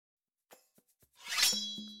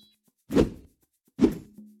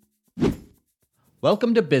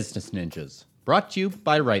Welcome to Business Ninjas, brought to you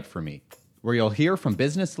by WriteForMe, where you'll hear from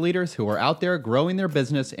business leaders who are out there growing their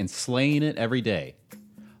business and slaying it every day.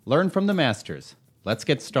 Learn from the masters. Let's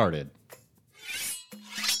get started.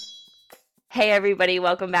 Hey everybody,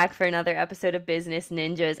 welcome back for another episode of Business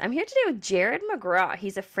Ninjas. I'm here today with Jared McGraw.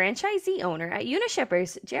 He's a franchisee owner at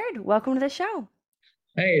Unishippers. Jared, welcome to the show.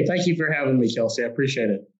 Hey, thank you for having me, Kelsey. I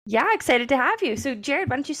appreciate it. Yeah, excited to have you. So Jared,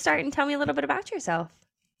 why don't you start and tell me a little bit about yourself?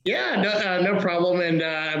 Yeah, no problem. And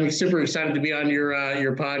I'm super excited to be on your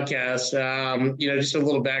podcast. Just a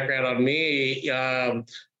little background on me.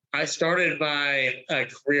 I started my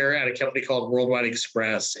career at a company called Worldwide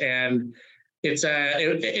Express, and it's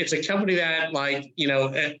a company that,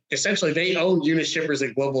 essentially they own Unishippers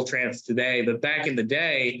and Global Trans today. But back in the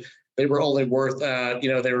day, they were only worth,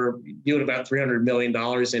 they were doing about $300 million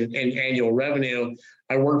in annual revenue.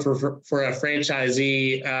 I worked for a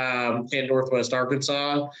franchisee in Northwest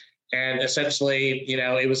Arkansas, and essentially,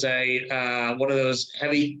 it was one of those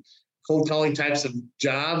heavy cold calling types of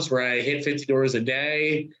jobs where I hit 50 doors a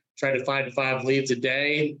day, tried to find 5 leads a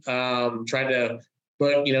day, tried to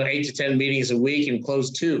put 8 to 10 meetings a week and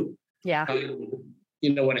close 2. Yeah.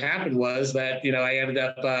 What happened was that I ended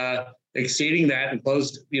up exceeding that and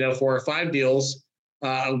closed 4 or 5 deals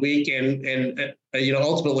a week, and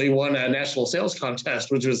ultimately won a national sales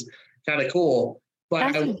contest, which was kind of cool. But I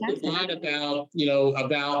learned a lot about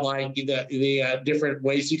the different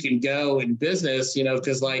ways you can go in business,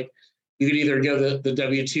 because you could either go the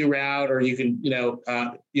W-2 route, or you can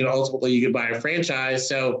ultimately you could buy a franchise.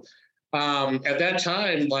 So at that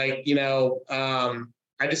time, I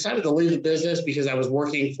decided to leave the business because I was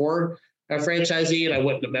working for a franchisee, and I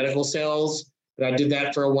went into medical sales. And I did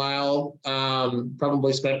that for a while,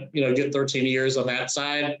 probably spent, a good 13 years on that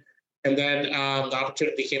side. And then the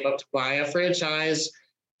opportunity came up to buy a franchise.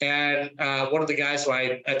 And one of the guys who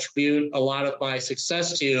I attribute a lot of my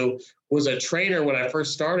success to was a trainer when I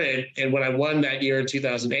first started, and when I won that year in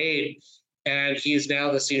 2008. And he's now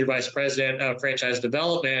the senior vice president of franchise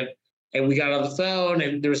development. And we got on the phone,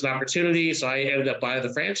 and there was an opportunity, so I ended up buying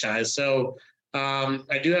the franchise. So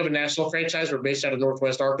I do have a national franchise. We're based out of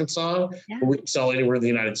Northwest Arkansas, but we can sell anywhere in the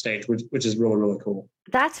United States, which is really, really cool.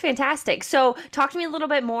 That's fantastic. So talk to me a little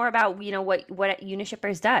bit more about, what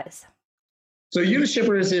Unishippers does. So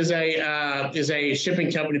Unishippers is a shipping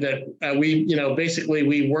company that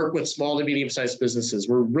we work with small to medium-sized businesses.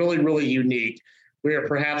 We're really, really unique. We are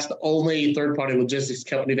perhaps the only third-party logistics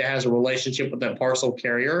company that has a relationship with that parcel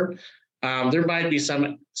carrier. There might be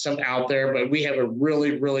some out there, but we have a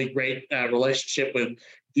really, really great relationship with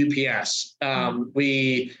UPS.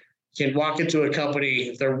 We can walk into a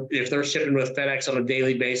company if they're shipping with FedEx on a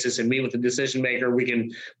daily basis and meet with the decision maker. We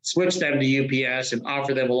can switch them to UPS and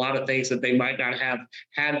offer them a lot of things that they might not have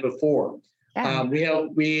had before. Yeah.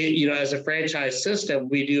 We as a franchise system,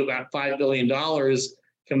 we do about $5 billion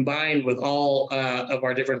combined with all of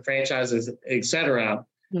our different franchises, et cetera.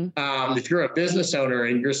 Mm-hmm. If you're a business owner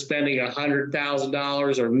and you're spending $100,000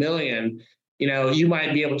 or $1 million, you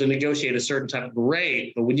might be able to negotiate a certain type of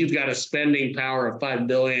rate, but when you've got a spending power of $5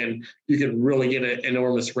 billion, you can really get an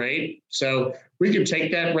enormous rate. So we can take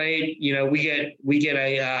that rate. We get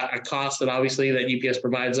a cost that obviously that UPS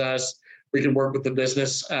provides us. We can work with the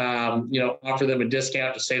business, offer them a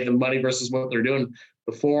discount to save them money versus what they're doing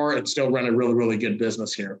before, and still run a really, really good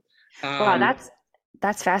business here. Wow,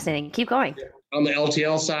 that's fascinating. Keep going. On the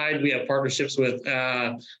LTL side, we have partnerships with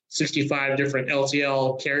 65 different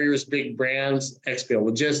LTL carriers, big brands, XPO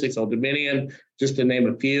Logistics, Old Dominion, just to name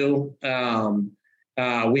a few.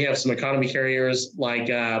 We have some economy carriers like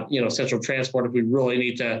Central Transport if we really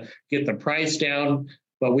need to get the price down.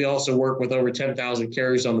 But we also work with over 10,000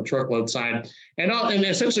 carriers on the truckload side, and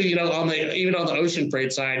essentially, even on the ocean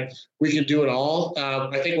freight side, we can do it all.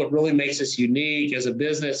 I think what really makes us unique as a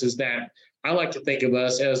business is that I like to think of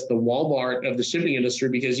us as the Walmart of the shipping industry,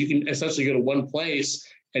 because you can essentially go to one place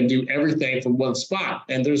and do everything from one spot.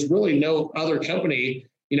 And there's really no other company,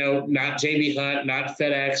 not JB Hunt, not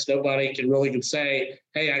FedEx, nobody can say,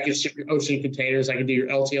 hey, I can ship your ocean containers, I can do your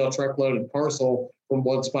LTL truckload and parcel from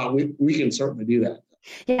one spot. We can certainly do that.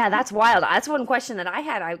 Yeah, that's wild. That's one question that I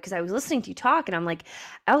had, because I was listening to you talk, and I'm like,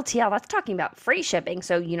 LTL, that's talking about freight shipping.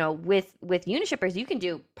 So, with Unishippers, you can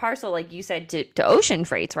do parcel, like you said, to ocean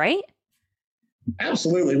freights, right?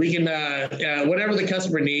 Absolutely. We can, whatever the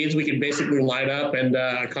customer needs, we can basically line up and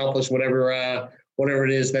accomplish whatever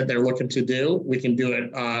it is that they're looking to do. We can do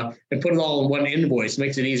it and put it all in one invoice.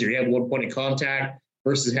 Makes it easier. You have one point of contact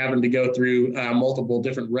versus having to go through multiple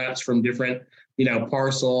different reps from different,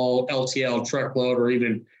 parcel, LTL, truckload, or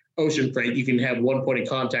even ocean freight. You can have one point of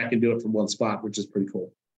contact and do it from one spot, which is pretty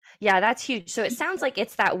cool. Yeah, that's huge. So it sounds like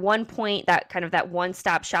it's that one point, that kind of that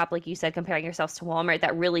one-stop shop, like you said, comparing yourselves to Walmart,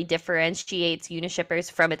 that really differentiates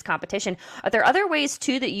Unishippers from its competition. Are there other ways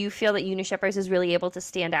too that you feel that Unishippers is really able to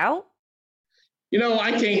stand out?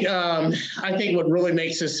 I think what really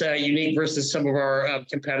makes us unique versus some of our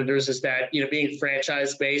competitors is that being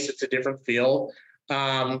franchise based, it's a different feel.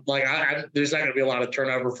 There's not going to be a lot of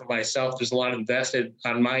turnover for myself. There's a lot invested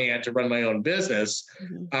on my end to run my own business,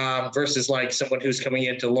 versus like someone who's coming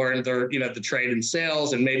in to learn the trade and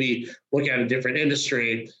sales and maybe look at a different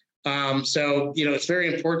industry. It's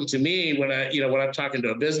very important to me when I'm talking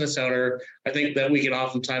to a business owner. I think that we can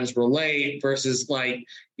oftentimes relate versus what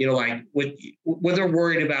they're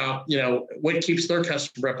worried about, what keeps their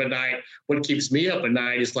customer up at night. What keeps me up at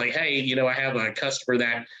night is like, hey, I have a customer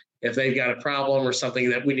that if they've got a problem or something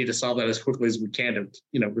that we need to solve that as quickly as we can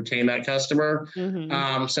to, retain that customer.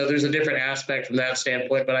 So there's a different aspect from that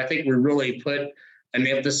standpoint, but I think we really put an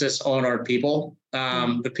emphasis on our people.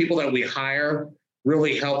 The people that we hire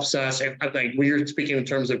really helps us. I think when you're speaking in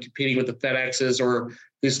terms of competing with the FedExes or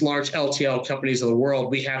these large LTL companies of the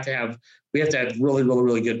world, we have to have really, really,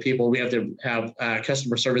 really good people. We have to have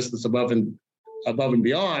customer service that's above and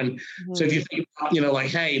beyond. So if you think,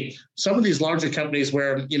 hey, some of these larger companies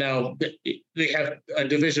where, they have a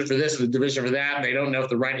division for this and a division for that, and they don't know if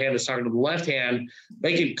the right hand is talking to the left hand,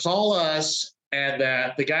 they can call us, and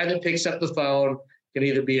the guy that picks up the phone can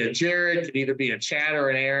either be a Jared, can either be a Chad or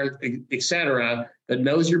an Aaron, et cetera, that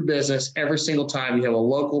knows your business every single time. You have a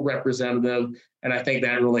local representative, and I think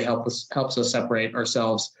that really helps us separate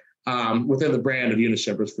ourselves within the brand of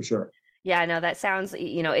Unishippers for sure. Yeah, no, that sounds,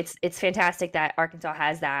 it's fantastic that Arkansas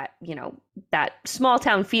has that, that small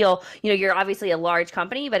town feel. You're obviously a large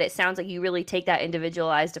company, but it sounds like you really take that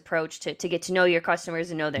individualized approach to get to know your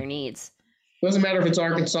customers and know their needs. Doesn't matter if it's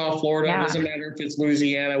Arkansas, Florida. Doesn't matter if it's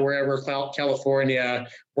Louisiana, wherever, California.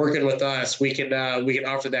 Working with us, we can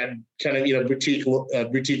offer that kind of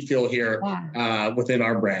boutique feel here within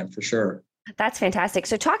our brand for sure. That's fantastic.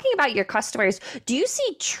 So talking about your customers, do you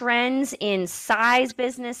see trends in size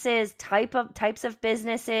businesses, types of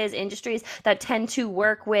businesses, industries that tend to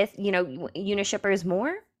work with, Unishippers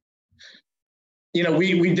more?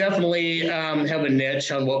 We definitely have a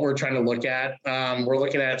niche on what we're trying to look at. We're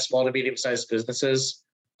looking at small to medium-sized businesses.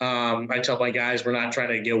 I tell my guys, we're not trying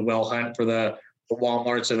to go well hunt for the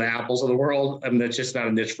Walmarts and the Apples of the world. I mean, that's just not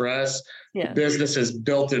a niche for us. Yeah. The business has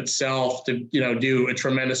built itself to, do a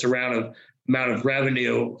tremendous amount of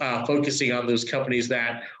revenue, focusing on those companies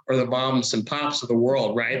that are the moms and pops of the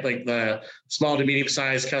world, right? Like the small to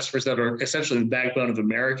medium-sized customers that are essentially the backbone of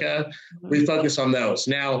America. We focus on those.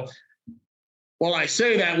 Now, while I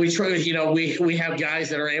say that, we try, we have guys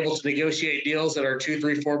that are able to negotiate deals that are $2,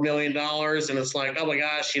 $3, $4 million, and it's like, oh my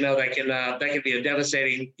gosh, that can be a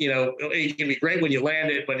devastating. It can be great when you land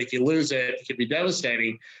it, but if you lose it, it can be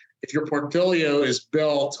devastating. If your portfolio is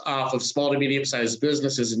built off of small to medium-sized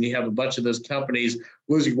businesses and you have a bunch of those companies,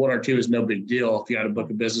 losing one or two is no big deal if you had a book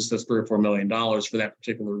of business that's $3 or $4 million for that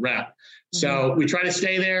particular rep. So we try to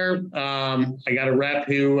stay there. I got a rep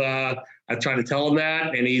who I've tried to tell him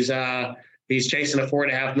that, and he's chasing a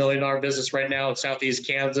 $4.5 million business right now in Southeast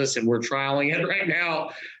Kansas, and we're trialing it right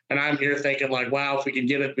now. And I'm here thinking like, wow, if we can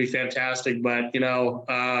get it, it'd be fantastic. But,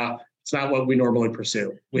 it's not what we normally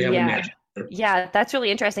pursue. We have a niche. Yeah, that's really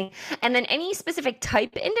interesting. And then any specific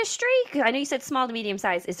type industry? Because I know you said small to medium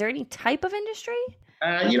size. Is there any type of industry?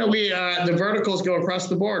 The verticals go across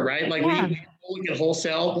the board, right? Like we'll look at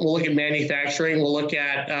wholesale, we'll look at manufacturing, we'll look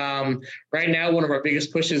at right now, one of our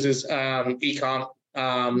biggest pushes is e-com.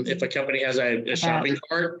 If a company has a shopping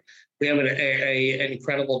cart, we have an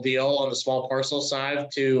incredible deal on the small parcel side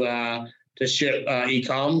to ship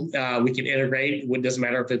e-com. We can integrate. It doesn't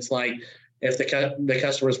matter if it's like if the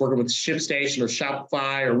customer is working with ShipStation or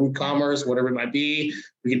Shopify or WooCommerce, whatever it might be,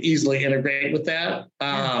 we can easily integrate with that.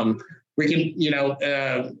 We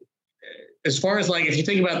can, as far as like if you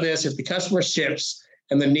think about this, if the customer ships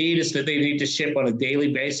and the need is that they need to ship on a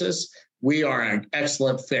daily basis, we are an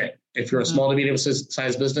excellent fit. If you're a small to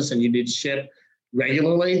medium-sized business and you need to ship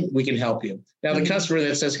regularly, we can help you. Now, the customer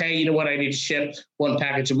that says, hey, you know what, I need to ship one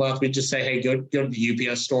package a month, we just say, hey, go to the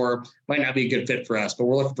UPS store. Might not be a good fit for us, but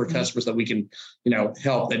we're looking for customers that we can,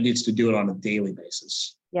 help that needs to do it on a daily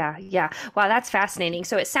basis. Yeah. Wow, that's fascinating.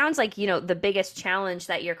 So it sounds like, the biggest challenge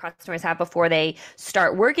that your customers have before they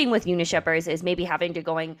start working with Unishippers is maybe having to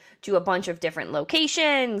going to a bunch of different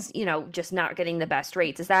locations, just not getting the best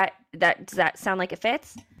rates. Does that sound like it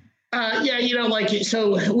fits?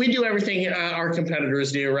 So we do everything our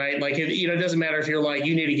competitors do, right? Like, it doesn't matter if you're like,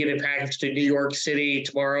 you need to get a package to New York City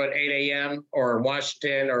tomorrow at 8 a.m. or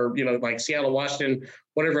Washington or, like Seattle, Washington,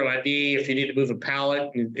 whatever it might be. If you need to move a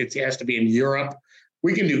pallet, it has to be in Europe.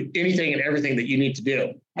 We can do anything and everything that you need to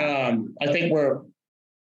do. I think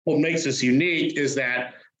what makes us unique is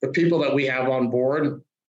that the people that we have on board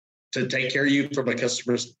to take care of you from a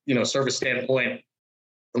customer, service standpoint,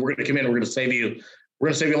 and we're going to come in, we're going to save you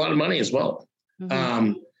a lot of money as well.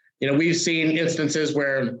 We've seen instances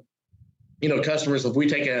where, customers, if we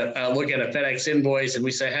take a look at a FedEx invoice and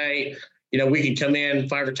we say, hey, we can come in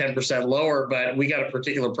 5 or 10% lower, but we got a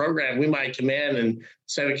particular program, we might come in and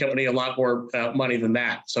save a company a lot more money than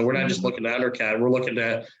that. So we're not just looking to undercut, we're looking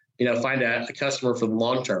to, find a customer for the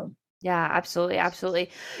long term. Yeah, absolutely. Absolutely.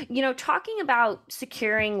 Talking about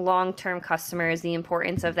securing long-term customers, the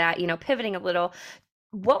importance of that, pivoting a little,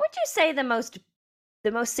 what would you say the most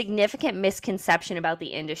significant misconception about the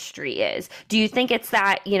industry is? Do you think it's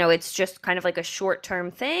that, it's just kind of like a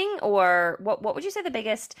short-term thing, or what would you say the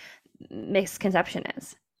biggest misconception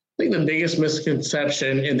is? I think the biggest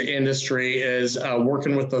misconception in the industry is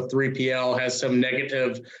working with the 3PL has some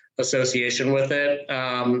negative association with it.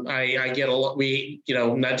 I get a lot,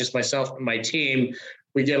 not just myself, but my team,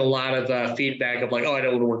 we get a lot of feedback of like, oh, I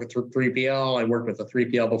don't want to work with 3PL. I worked with a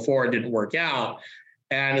 3PL before, it didn't work out.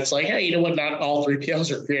 And it's like, hey, you know what? Not all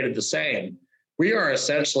 3PLs are created the same. We are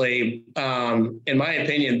essentially, in my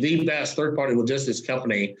opinion, the best third-party logistics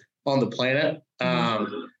company on the planet.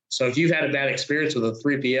 So if you've had a bad experience with a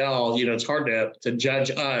 3PL, it's hard to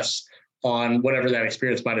judge us on whatever that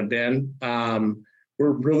experience might have been.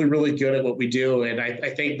 We're really, really good at what we do. And I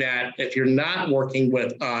think that if you're not working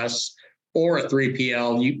with us or a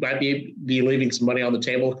 3PL, you might be leaving some money on the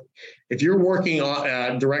table. If you're working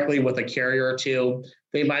directly with a carrier or two,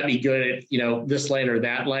 they might be good at, this lane or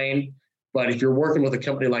that lane. But if you're working with a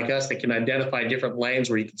company like us that can identify different lanes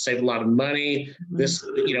where you can save a lot of money, this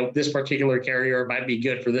particular carrier might be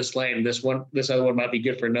good for this lane. This other one might be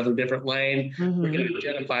good for another different lane. We can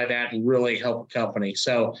identify that and really help a company.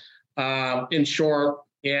 So in short,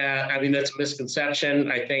 that's a misconception.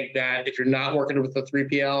 I think that if you're not working with a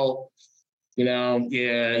 3PL,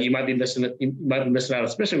 you might be missing it. You might be missing out,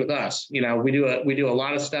 especially with us. We do a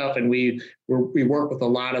lot of stuff, and we work with a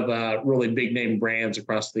lot of really big name brands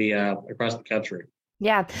across the country.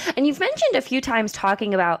 Yeah. And you've mentioned a few times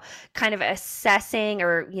talking about kind of assessing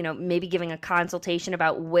or, maybe giving a consultation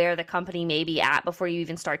about where the company may be at before you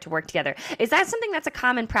even start to work together. Is that something that's a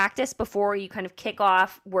common practice before you kind of kick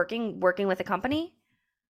off working with a company?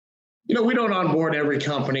 We don't onboard every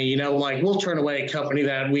company, we'll turn away a company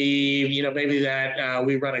that we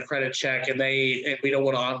run a credit check and we don't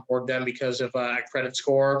want to onboard them because of a credit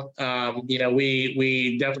score.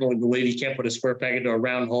 We definitely believe you can't put a square peg into a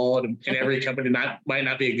round hole, and every company might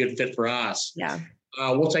not be a good fit for us. Yeah.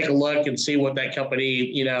 We'll take a look and see what that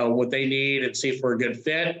company, what they need, and see if we're a good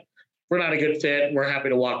fit. If we're not a good fit, we're happy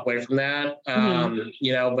to walk away from that. But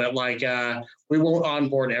we won't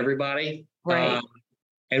onboard everybody. Right.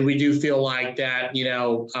 And we do feel like that,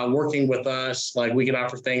 working with us, like we can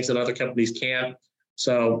offer things that other companies can't.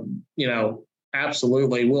 So,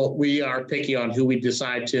 absolutely, we are picky on who we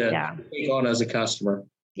decide to take on as a customer.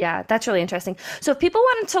 Yeah, that's really interesting. So if people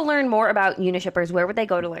wanted to learn more about Unishippers, where would they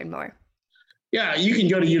go to learn more? Yeah, you can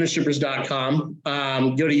go to Unishippers.com.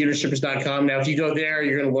 Go to Unishippers.com. Now, if you go there,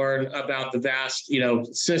 you're going to learn about the vast,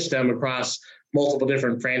 system across multiple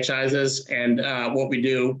different franchises and what we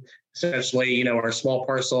do. Essentially, our small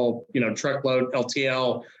parcel, truckload,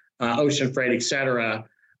 LTL, ocean freight, et cetera.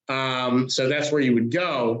 So that's where you would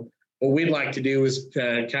go. What we'd like to do is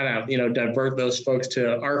to kind of, divert those folks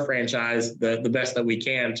to our franchise the best that we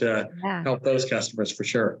can to help those customers for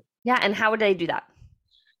sure. Yeah. And how would they do that?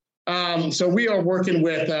 So we are working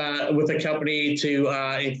with a company to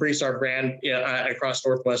increase our brand across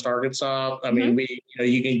Northwest Arkansas. I mean,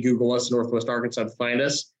 you can Google us, Northwest Arkansas, to find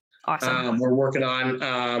us. Awesome. We're working on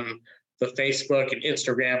the Facebook and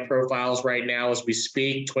Instagram profiles right now as we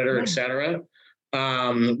speak, Twitter, et cetera.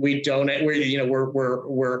 We donate.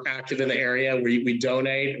 We're active in the area. We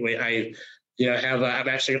donate. I'm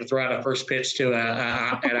actually going to throw out a first pitch to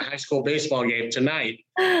at a high school baseball game tonight.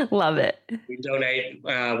 Love it. We donate.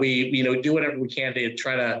 We do whatever we can to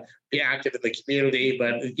try to be active in the community.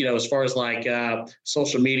 But as far as like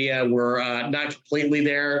social media, we're not completely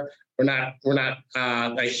there. We're not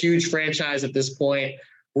a huge franchise at this point.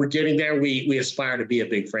 We're getting there. We aspire to be a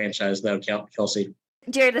big franchise, though, Kelsey.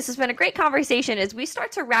 Jared, this has been a great conversation. As we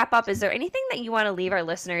start to wrap up, is there anything that you want to leave our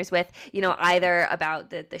listeners with, either about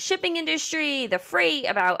the shipping industry, the freight,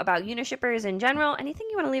 about Unishippers in general? Anything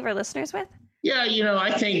you want to leave our listeners with? Yeah,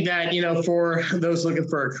 I think that, for those looking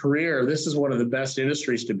for a career, this is one of the best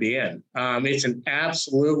industries to be in. It's an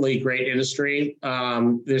absolutely great industry.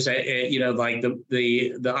 There's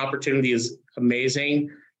the opportunity is amazing.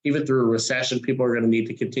 Even through a recession, people are going to need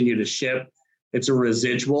to continue to ship. It's a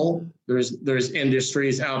residual. There's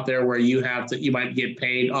industries out there where you might get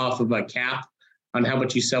paid off of a cap on how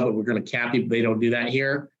much you sell, but we're going to cap you. They don't do that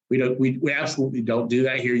here. We absolutely don't do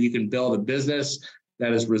that here. You can build a business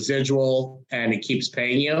that is residual and it keeps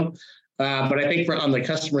paying you. But I think on the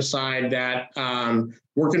customer side, that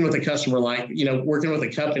working with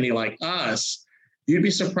a company like us, you'd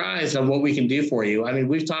be surprised on what we can do for you. I mean,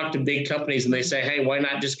 we've talked to big companies and they say, hey, why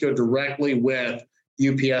not just go directly with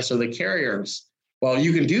UPS or the carriers? Well,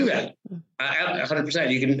 you can do that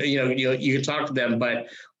 100%. You can talk to them, but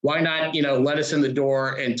why not, let us in the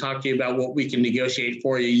door and talk to you about what we can negotiate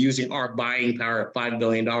for you using our buying power of $5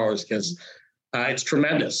 billion, because it's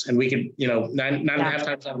tremendous. And we can, 9.5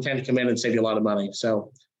 times out of 10 come in and save you a lot of money.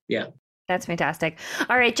 So, yeah. That's fantastic.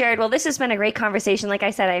 All right, Jared. Well, this has been a great conversation. Like I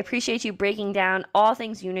said, I appreciate you breaking down all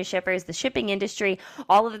things Unishippers, the shipping industry,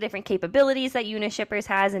 all of the different capabilities that Unishippers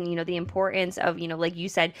has, and, the importance of, like you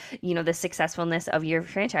said, the successfulness of your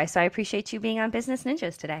franchise. So I appreciate you being on Business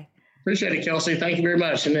Ninjas today. Appreciate it, Kelsey. Thank you very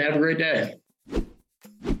much, and have a great day.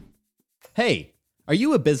 Hey, are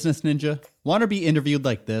you a business ninja? Want to be interviewed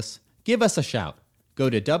like this? Give us a shout. Go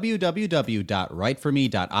to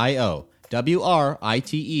www.writeforme.io,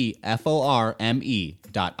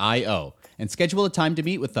 WriteForme.io, and schedule a time to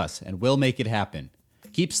meet with us, and we'll make it happen.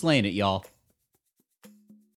 Keep slaying it, y'all.